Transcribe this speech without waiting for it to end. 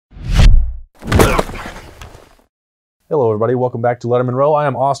Hello, everybody. Welcome back to Lettermen Row. I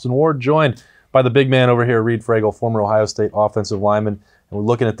am Austin Ward, joined by the big man over here, Reid Fragel, former Ohio State offensive lineman. And we're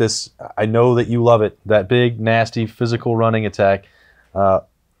looking at this. I know that you love it, that big, nasty, physical running attack.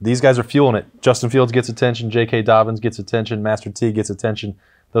 These guys are fueling it. Justin Fields gets attention. J.K. Dobbins gets attention. Master T gets attention.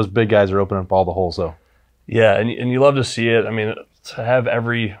 Those big guys are opening up all the holes, though. Yeah, and you love to see it. I mean, to have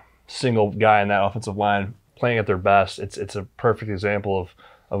every single guy in that offensive line playing at their best, it's a perfect example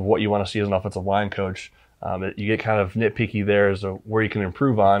of what you want to see as an offensive line coach. You get kind of nitpicky there as to where you can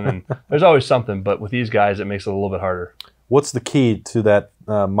improve on, and there's always something, but with these guys, it makes it a little bit harder. What's the key to that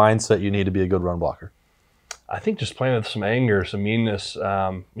mindset you need to be a good run blocker? I think just playing with some anger, some meanness.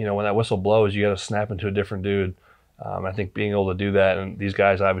 When that whistle blows, you got to snap into a different dude. I think being able to do that, and these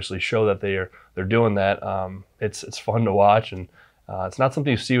guys obviously show that they're doing that. It's fun to watch, and it's not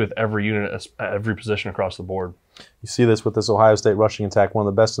something you see with every unit, every position across the board. You see this with this Ohio State rushing attack, one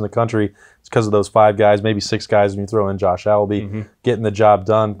of the best in the country. It's because of those 5 guys, maybe 6 guys when you throw in Josh Alby, getting the job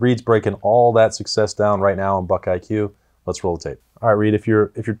done. Reid's breaking all that success down right now on BuckIQ. Let's roll the tape. All right, Reid, if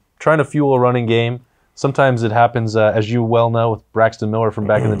you're trying to fuel a running game, sometimes it happens, as you well know, with Braxton Miller from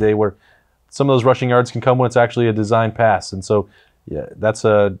back in the day, where some of those rushing yards can come when it's actually a designed pass. And so, yeah, that's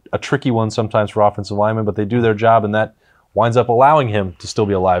a tricky one sometimes for offensive linemen, but they do their job, and that winds up allowing him to still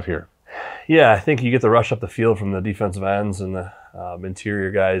be alive here. Yeah, I think you get the rush up the field from the defensive ends and the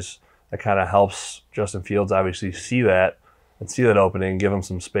interior guys. That kind of helps Justin Fields obviously see that opening, give him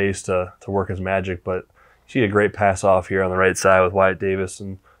some space to work his magic. But you see a great pass off here on the right side with Wyatt Davis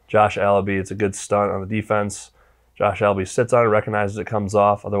and Josh Alby. It's a good stunt on the defense. Josh Alby sits on it, recognizes it comes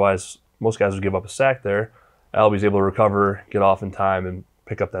off. Otherwise, most guys would give up a sack there. Alby's able to recover, get off in time, and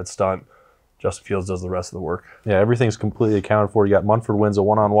pick up that stunt. Justin Fields does the rest of the work. Yeah, everything's completely accounted for. You got Munford wins a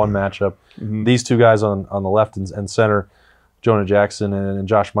one-on-one matchup. These 2 guys on the left and center, Jonah Jackson and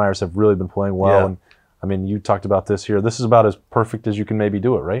Josh Myers, have really been playing well. Yeah. And I mean, you talked about this here. This is about as perfect as you can maybe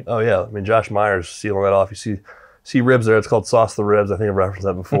do it, right? Oh yeah, I mean Josh Myers sealing that off. You see ribs there. It's called sauce the ribs. I think I've referenced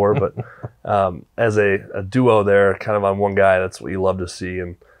that before. But as a duo there, kind of on one guy, that's what you love to see.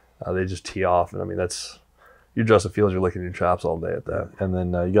 And they just tee off. And I mean you're Justin Fields, you're licking your chops all day at that. And then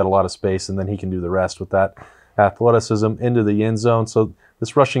you got a lot of space, and then he can do the rest with that athleticism into the end zone. So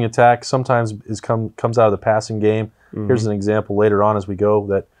this rushing attack sometimes comes out of the passing game. Here's an example later on as we go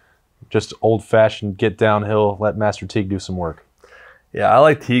that just old-fashioned get downhill, let Master Teague do some work. Yeah, I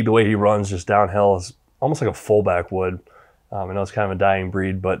like Teague the way he runs just downhill. Is almost like a fullback would. I know it's kind of a dying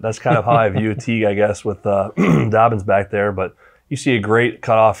breed, but that's kind of how I view Teague, I guess, with Dobbins back there. But you see a great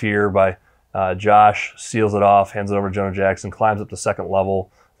cutoff here by Josh, seals it off, hands it over to Jonah Jackson, climbs up to second level,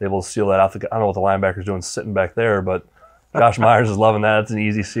 is able to seal that out. I don't know what the linebacker's doing sitting back there, but Josh Myers is loving that. It's an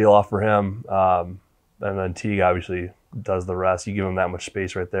easy seal off for him. And then Teague obviously does the rest. You give him that much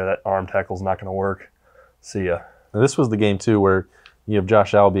space right there. That arm tackle's not going to work. See ya. Now, this was the game, too, where you have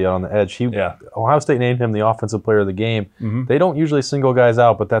Josh Alby out on the edge. Ohio State named him the offensive player of the game. They don't usually single guys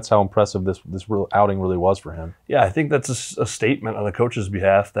out, but that's how impressive this real outing really was for him. Yeah, I think that's a statement on the coach's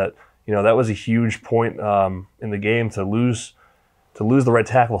behalf that, that was a huge point in the game to lose the right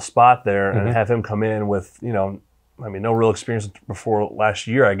tackle spot there and have him come in with, no real experience before last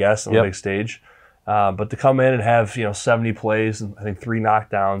year, I guess, on the big stage. But to come in and have, 70 plays and I think 3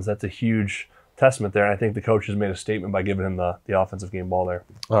 knockdowns, that's a huge testament there. And I think the coach has made a statement by giving him the offensive game ball there.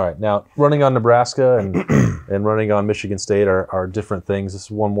 All right. Now, running on Nebraska and running on Michigan State are different things. This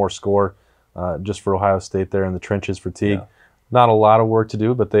is one more score just for Ohio State there in the trenches for Teague. Yeah. Not a lot of work to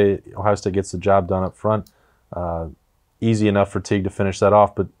do, but Ohio State gets the job done up front. Easy enough for Teague to finish that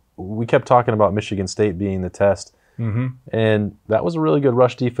off. But we kept talking about Michigan State being the test. And that was a really good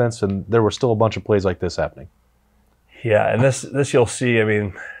rush defense, and there were still a bunch of plays like this happening. Yeah, and this you'll see,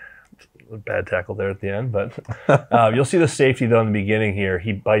 a bad tackle there at the end, but you'll see the safety though in the beginning here.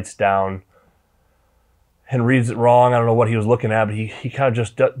 He bites down and reads it wrong. I don't know what he was looking at, but he kind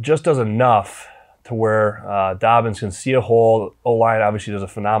of just does enough to where Dobbins can see a hole. O-line obviously does a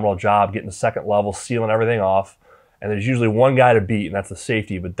phenomenal job getting the second level, sealing everything off. And there's usually one guy to beat, and that's the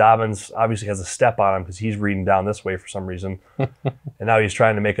safety. But Dobbins obviously has a step on him because he's reading down this way for some reason. And now he's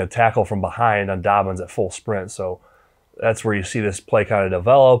trying to make a tackle from behind on Dobbins at full sprint. So that's where you see this play kind of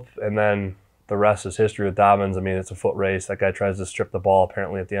develop. And then the rest is history with Dobbins. It's a foot race. That guy tries to strip the ball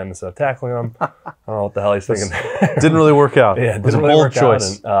apparently at the end instead of tackling him. I don't know what the hell he's thinking. Didn't really work out. Yeah, it was a bold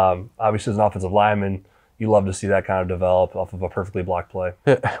choice. And, obviously, as an offensive lineman, you love to see that kind of develop off of a perfectly blocked play.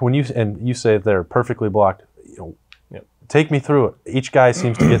 When you say they're perfectly blocked, take me through it. Each guy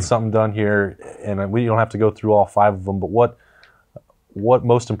seems to get something done here, and we don't have to go through all 5 of them, but what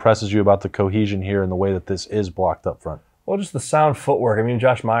most impresses you about the cohesion here and the way that this is blocked up front? Well, just the sound footwork.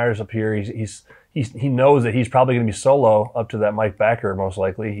 Josh Myers up here, he's he knows that he's probably going to be solo up to that Mike backer most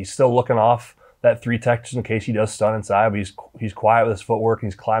likely. He's still looking off that 3-tech just in case he does stun inside, but he's quiet with his footwork.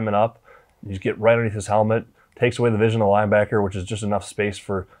 He's climbing up. He's get right underneath his helmet, takes away the vision of the linebacker, which is just enough space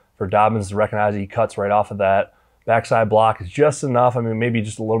for Dobbins to recognize he cuts right off of that. Backside block is just enough. I mean, maybe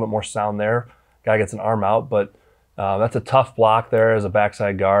just a little bit more sound there. Guy gets an arm out, but that's a tough block there as a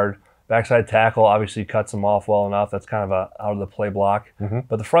backside guard. Backside tackle obviously cuts him off well enough. That's kind of a out of the play block.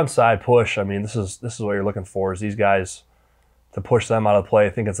 But the front side push, I mean, this is what you're looking for, is these guys to push them out of play.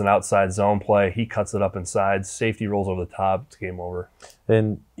 I think it's an outside zone play. He cuts it up inside. Safety rolls over the top. It's game over.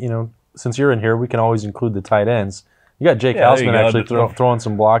 And, you know, since you're in here, we can always include the tight ends. You got Jake Hausman actually throwing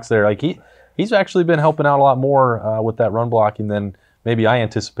some blocks there. Like he's actually been helping out a lot more with that run blocking than maybe I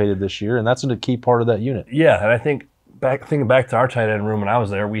anticipated this year, and that's a key part of that unit. Yeah, and I think thinking back to our tight end room when I was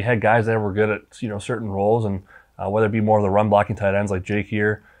there, we had guys that were good at certain roles, and whether it be more of the run blocking tight ends like Jake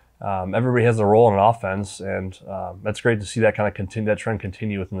here, everybody has a role in an offense, and that's great to see that kind of that trend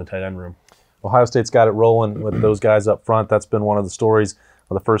continue within the tight end room. Ohio State's got it rolling with those guys up front. That's been one of the stories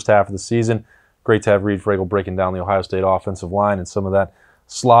of the first half of the season. Great to have Reid Fragel breaking down the Ohio State offensive line and some of that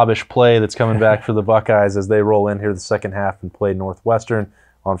slobbish play that's coming back for the Buckeyes as they roll in here the second half and play Northwestern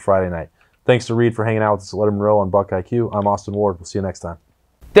on Friday night. Thanks to Reid for hanging out with us at Lettermen Row on BuckIQ. I'm Austin Ward. We'll see you next time.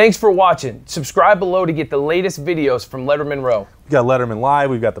 Thanks for watching. Subscribe below to get the latest videos from Lettermen Row. We got Letterman Live.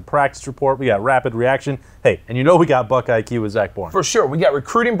 We've got the practice report. We got rapid reaction. Hey, and you know we got BuckIQ with Zach Bourne. For sure. We got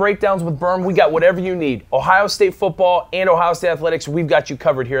recruiting breakdowns with Berm. We got whatever you need. Ohio State football and Ohio State athletics, we've got you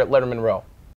covered here at Lettermen Row.